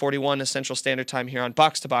 11:41 Central Standard Time here on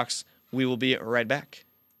Box to Box. We will be right back.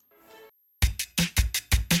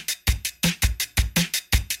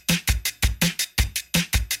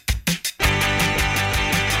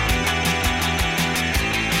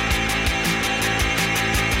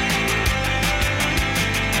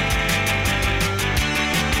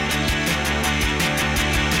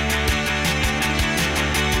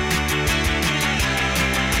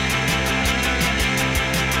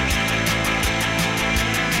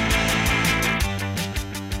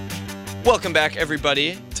 Welcome back,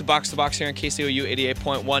 everybody, to Box here on KCOU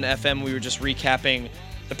 88.1 FM. We were just recapping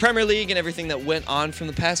the Premier League and everything that went on from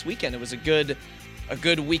the past weekend. It was a good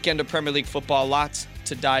weekend of Premier League football. Lots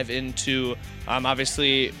to dive into.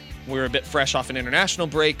 Obviously, we were a bit fresh off an international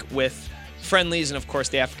break with friendlies and, of course,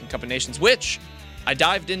 the African Cup of Nations, which I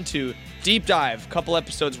dived into. Deep dive. A couple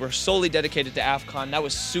episodes were solely dedicated to AFCON. That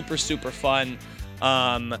was super, super fun.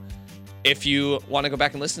 If you want to go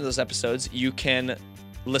back and listen to those episodes, you can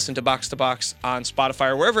listen to Box on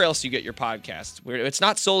Spotify or wherever else you get your podcasts. It's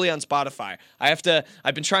not solely on Spotify. I've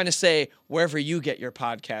been trying to say wherever you get your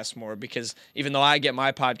podcasts more, because even though I get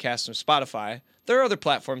my podcasts from Spotify, there are other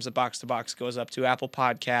platforms that Box goes up to, Apple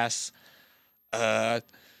Podcasts, and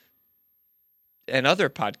other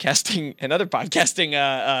podcasting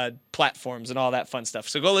platforms and all that fun stuff.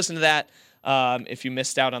 So go listen to that if you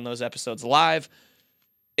missed out on those episodes live.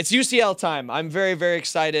 It's UCL time. I'm very, very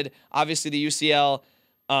excited. Obviously, the UCL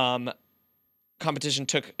competition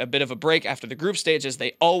took a bit of a break after the group stage, as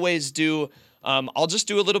they always do. I'll just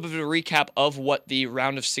do a little bit of a recap of what the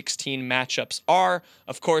round of 16 matchups are.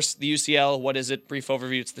 Of course, the UCL, what is it? Brief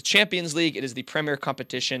overview. It's the Champions League. It is the premier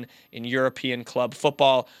competition in European club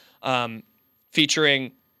football,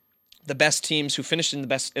 featuring the best teams who finished in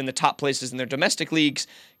the top places in their domestic leagues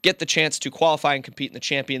get the chance to qualify and compete in the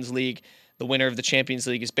Champions League. The winner of the Champions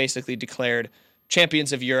League is basically declared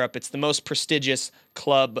champions of Europe. It's the most prestigious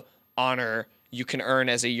club honor you can earn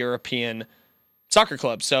as a European soccer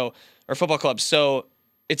club, or football club. So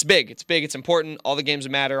it's big. It's important. All the games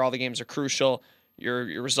matter. All the games are crucial. Your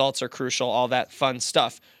results are crucial. All that fun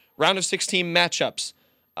stuff. Round of 16 matchups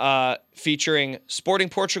featuring Sporting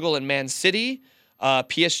Portugal and Man City.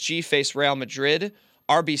 PSG face Real Madrid.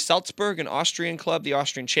 RB Salzburg, an Austrian club, the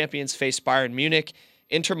Austrian champions, face Bayern Munich.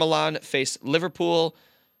 Inter Milan face Liverpool.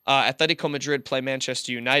 Atletico Madrid play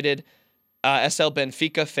Manchester United. SL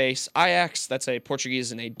Benfica face Ajax. That's a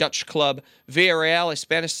Portuguese and a Dutch club. Villarreal, a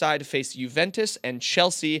Spanish side, face Juventus. And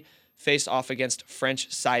Chelsea face off against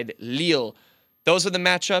French side Lille. Those are the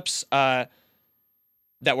matchups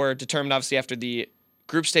that were determined, obviously, after the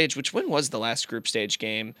group stage. When was the last group stage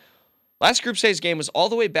game? Last group stage game was all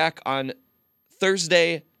the way back on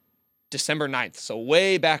Thursday, December 9th. So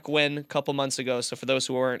way back when, a couple months ago. So for those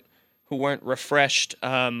who weren't refreshed,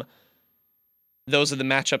 those are the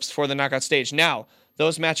matchups for the knockout stage. Now,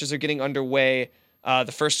 those matches are getting underway.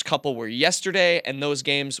 The first couple were yesterday, and those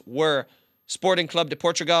games were Sporting Club de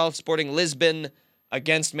Portugal, Sporting Lisbon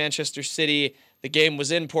against Manchester City. The game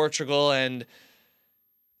was in Portugal, and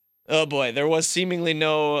oh boy, there was seemingly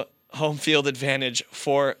no home field advantage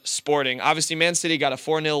for Sporting. Obviously, Man City got a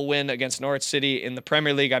 4-0 win against Norwich City in the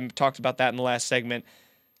Premier League. I talked about that in the last segment.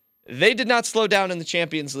 They did not slow down in the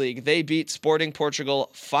Champions League. They beat Sporting Portugal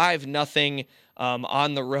 5-0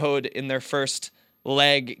 on the road in their first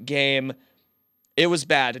leg game. It was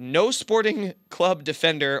bad. No Sporting club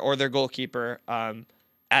defender or their goalkeeper,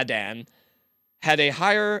 Adan, had a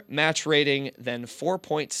higher match rating than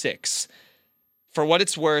 4.6. For what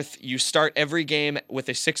it's worth, you start every game with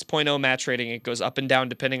a 6.0 match rating. It goes up and down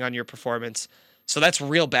depending on your performance. So that's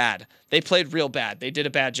real bad. They played real bad. They did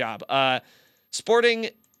a bad job. Sporting,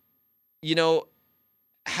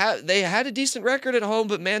 they had a decent record at home,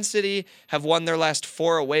 but Man City have won their last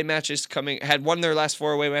 4 away matches coming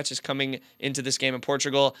into this game in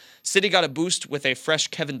Portugal. City got a boost with a fresh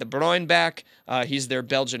Kevin De Bruyne back. He's their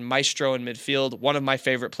Belgian maestro in midfield, one of my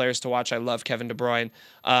favorite players to watch. I love Kevin De Bruyne.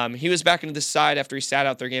 He was back into the side after he sat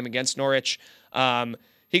out their game against Norwich.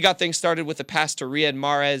 He got things started with a pass to Riyad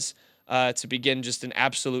Mahrez to begin just an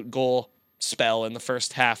absolute goal spell in the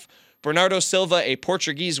first half. Bernardo Silva, a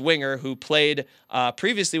Portuguese winger who played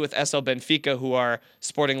previously with SL Benfica, who are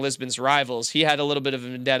Sporting Lisbon's rivals. He had a little bit of a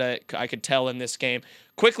vendetta, I could tell, in this game.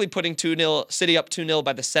 Quickly putting City up 2-0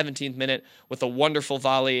 by the 17th minute with a wonderful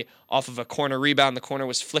volley off of a corner rebound. The corner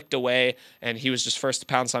was flicked away, and he was just first to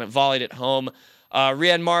pounce on it, volleyed it home.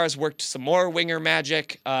 Riyad Mahrez worked some more winger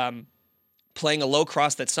magic, playing a low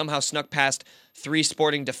cross that somehow snuck past 3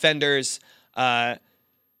 Sporting defenders.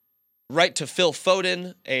 Right to Phil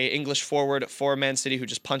Foden, a English forward for Man City, who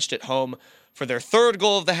just punched it home for their 3rd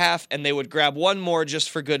goal of the half, and they would grab one more just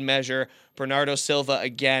for good measure. Bernardo Silva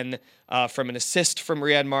again from an assist from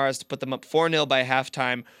Riyad Mahrez to put them up 4-0 by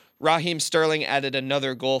halftime. Raheem Sterling added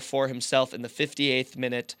another goal for himself in the 58th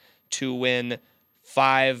minute to win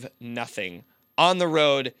 5-0 on the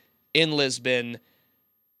road in Lisbon.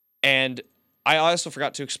 And I also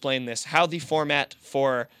forgot to explain this, how the format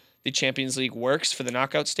for the Champions League works for the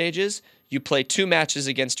knockout stages. You play 2 matches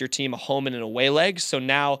against your team, a home and an away leg. So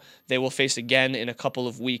now they will face again in a couple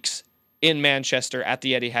of weeks in Manchester at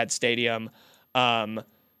the Etihad Stadium. That's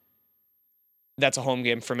a home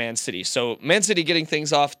game for Man City. So Man City getting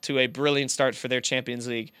things off to a brilliant start for their Champions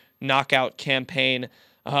League knockout campaign.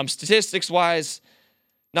 Statistics-wise,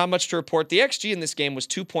 not much to report. The XG in this game was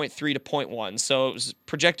 2.3 to 0.1, so it was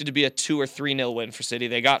projected to be a 2 or 3-0 win for City.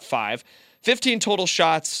 They got 5. 15 total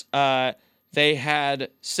shots. They had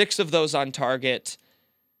 6 of those on target.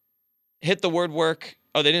 Hit the woodwork.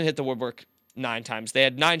 Oh, they didn't hit the woodwork 9 times. They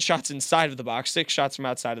had 9 shots inside of the box, 6 shots from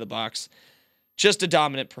outside of the box. Just a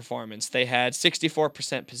dominant performance. They had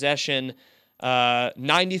 64% possession,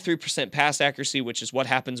 93% pass accuracy, which is what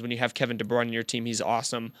happens when you have Kevin De Bruyne in your team. He's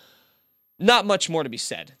awesome. Not much more to be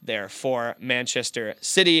said there for Manchester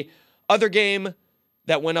City. Other game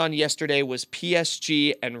that went on yesterday was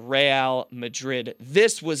PSG and Real Madrid.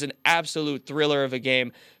 This was an absolute thriller of a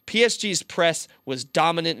game. PSG's press was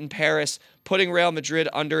dominant in Paris, putting Real Madrid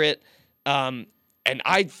under it. And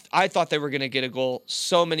I thought they were going to get a goal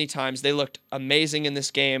so many times. They looked amazing in this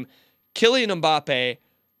game. Kylian Mbappe,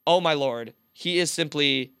 oh my Lord, he is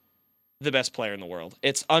simply the best player in the world.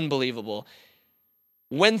 It's unbelievable.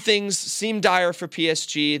 When things seemed dire for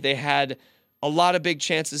PSG, they had a lot of big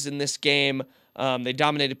chances in this game. They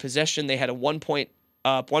dominated possession. They had a 1.8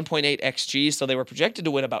 XG, so they were projected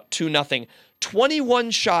to win about 2-0.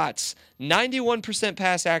 21 shots, 91%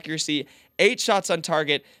 pass accuracy, 8 shots on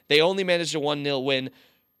target. They only managed a 1-0 win.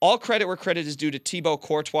 All credit where credit is due to Thibaut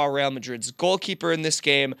Courtois, Real Madrid's goalkeeper in this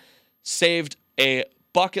game, saved a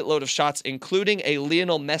bucket load of shots, including a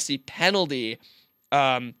Lionel Messi penalty,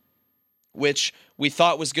 which we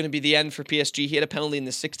thought was going to be the end for PSG. He had a penalty in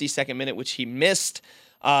the 62nd minute, which he missed.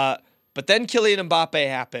 But then Kylian Mbappe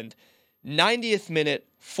happened. 90th minute,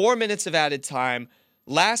 4 minutes of added time.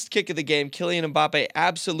 Last kick of the game, Kylian Mbappe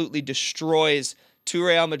absolutely destroys 2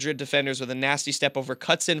 Real Madrid defenders with a nasty step over,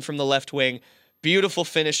 cuts in from the left wing. Beautiful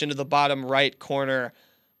finish into the bottom right corner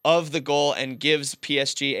of the goal and gives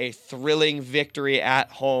PSG a thrilling victory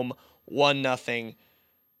at home, 1-0.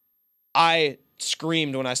 I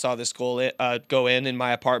screamed when I saw this goal go in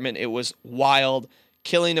my apartment. It was wild.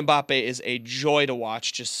 Kylian Mbappe is a joy to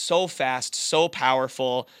watch, just so fast, so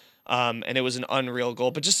powerful, and it was an unreal goal,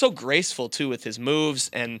 but just so graceful, too, with his moves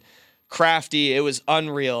and crafty. It was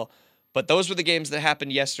unreal. But those were the games that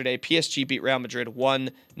happened yesterday. PSG beat Real Madrid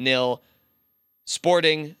 1-0.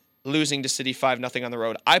 Sporting losing to City 5-0 on the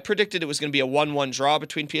road. I predicted it was going to be a 1-1 draw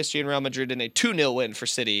between PSG and Real Madrid and a 2-0 win for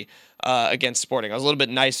City against Sporting. I was a little bit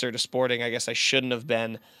nicer to Sporting. I guess I shouldn't have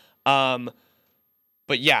been.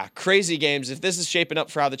 But yeah, crazy games. If this is shaping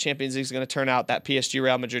up for how the Champions League is going to turn out, that PSG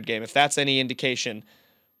Real Madrid game, if that's any indication,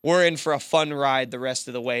 we're in for a fun ride the rest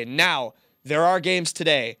of the way. Now, there are games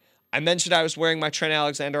today. I mentioned I was wearing my Trent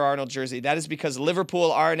Alexander-Arnold jersey. That is because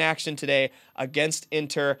Liverpool are in action today against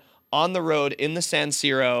Inter on the road in the San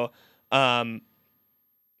Siro.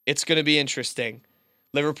 It's going to be interesting.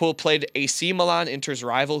 Liverpool played AC Milan, Inter's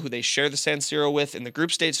rival, who they share the San Siro with in the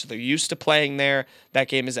group stage, so they're used to playing there. That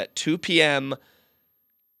game is at 2 p.m.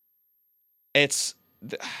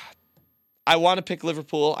 I want to pick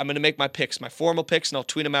Liverpool. I'm going to make my picks, my formal picks, and I'll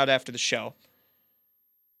tweet them out after the show.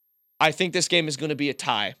 I think this game is going to be a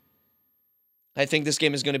tie. I think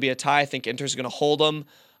Inter's going to hold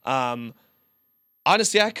them.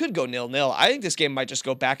 Honestly, I could go 0-0. I think this game might just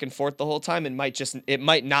go back and forth the whole time. It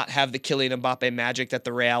might not have the Kylian Mbappe magic that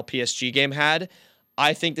the Real PSG game had.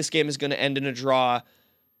 I think this game is going to end in a draw.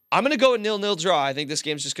 I'm going to go a 0-0 draw. I think this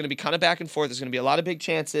game's just going to be kind of back and forth. There's going to be a lot of big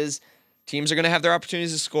chances. Teams are going to have their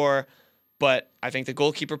opportunities to score, but I think the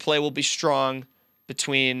goalkeeper play will be strong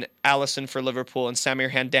between Alisson for Liverpool and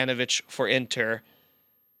Samir Handanovic for Inter.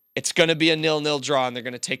 It's going to be a 0-0 draw, and they're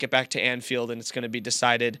going to take it back to Anfield, and it's going to be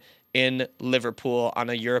decided in Liverpool on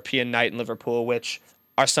a European night in Liverpool, which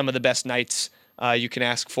are some of the best nights you can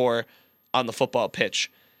ask for on the football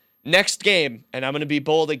pitch. Next game, and I'm going to be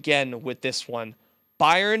bold again with this one,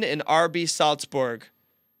 Bayern and RB Salzburg.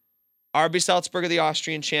 RB Salzburg are the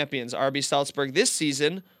Austrian champions. RB Salzburg this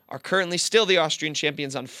season are currently still the Austrian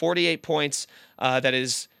champions on 48 points. That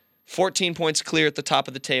is 14 points clear at the top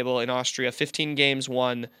of the table in Austria, 15 games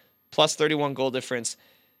won, plus 31 goal difference.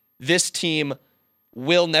 This team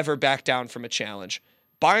will never back down from a challenge.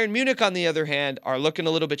 Bayern Munich, on the other hand, are looking a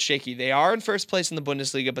little bit shaky. They are in first place in the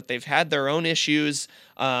Bundesliga, but they've had their own issues.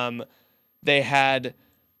 They had,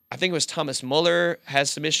 I think it was Thomas Muller has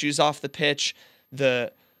some issues off the pitch.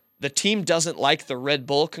 The team doesn't like the Red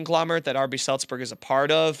Bull conglomerate that RB Salzburg is a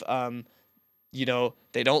part of.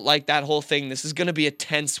 They don't like that whole thing. This is going to be a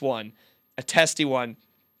tense one, a testy one.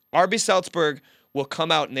 RB Salzburg will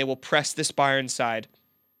come out and they will press this Bayern side.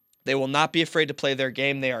 They will not be afraid to play their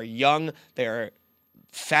game. They are young. They are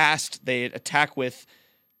fast. They attack with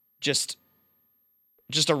just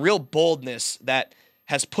a real boldness that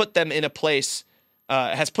has put them in a place,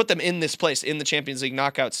 has put them in this place in the Champions League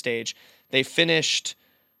knockout stage. They finished,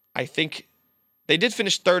 I think, they did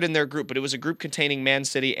finish third in their group, but it was a group containing Man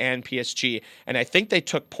City and PSG. And I think they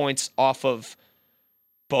took points off of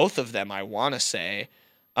both of them, I want to say.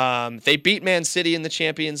 They beat Man City in the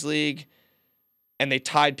Champions League, and they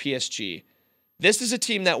tied PSG. This is a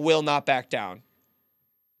team that will not back down.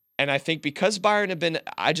 And I think because Bayern have been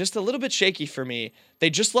just a little bit shaky for me,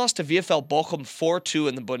 they just lost to VfL Bochum 4-2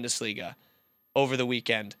 in the Bundesliga over the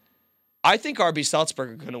weekend. I think RB Salzburg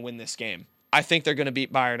are going to win this game. I think they're going to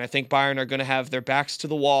beat Bayern. I think Bayern are going to have their backs to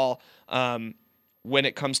the wall when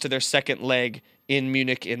it comes to their second leg in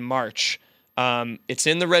Munich in March. It's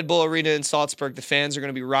in the Red Bull Arena in Salzburg. The fans are going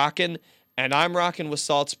to be rocking, and I'm rocking with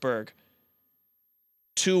Salzburg.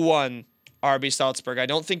 2-1 RB Salzburg. I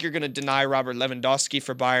don't think you're going to deny Robert Lewandowski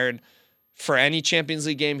for Bayern for any Champions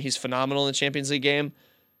League game. He's phenomenal in the Champions League game.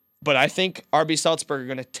 But I think RB Salzburg are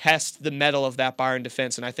going to test the mettle of that Bayern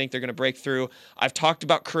defense, and I think they're going to break through. I've talked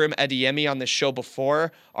about Karim Adeyemi on this show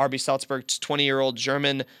before. RB Salzburg's 20-year-old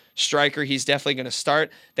German striker. He's definitely going to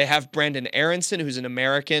start. They have Brandon Aronson, who's an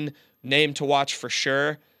American, name to watch for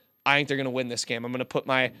sure. I think they're going to win this game. I'm going to put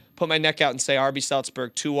my neck out and say RB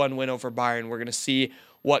Salzburg 2-1 win over Bayern. We're going to see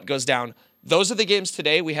what goes down. Those are the games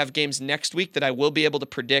today. We have games next week that I will be able to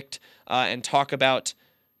predict and talk about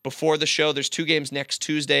before the show. There's 2 games next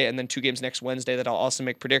Tuesday and then 2 games next Wednesday that I'll also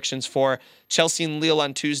make predictions for. Chelsea and Lille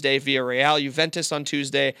on Tuesday, Villarreal, Juventus on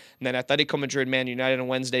Tuesday, and then Atletico Madrid, Man United on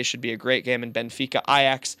Wednesday should be a great game, and Benfica,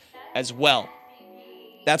 Ajax as well.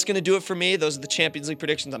 That's going to do it for me. Those are the Champions League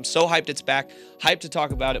predictions. I'm so hyped it's back. Hyped to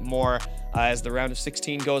talk about it more as the round of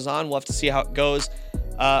 16 goes on. We'll have to see how it goes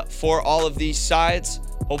for all of these sides.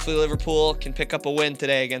 Hopefully Liverpool can pick up a win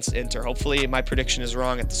today against Inter. Hopefully my prediction is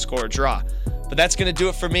wrong at the score draw. But that's going to do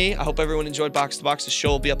it for me. I hope everyone enjoyed Box to Box. The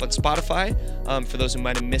show will be up on Spotify for those who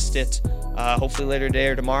might have missed it. Hopefully later today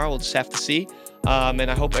or tomorrow. We'll just have to see. And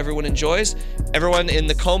I hope everyone enjoys. Everyone in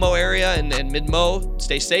the Como area and Mid-Mo,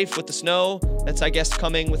 stay safe with the snow. That's, I guess,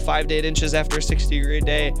 coming with 5 to 8 inches after a 60-degree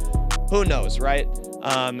day. Who knows, right?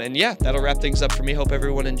 And yeah, that'll wrap things up for me. Hope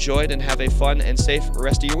everyone enjoyed and have a fun and safe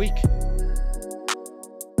rest of your week.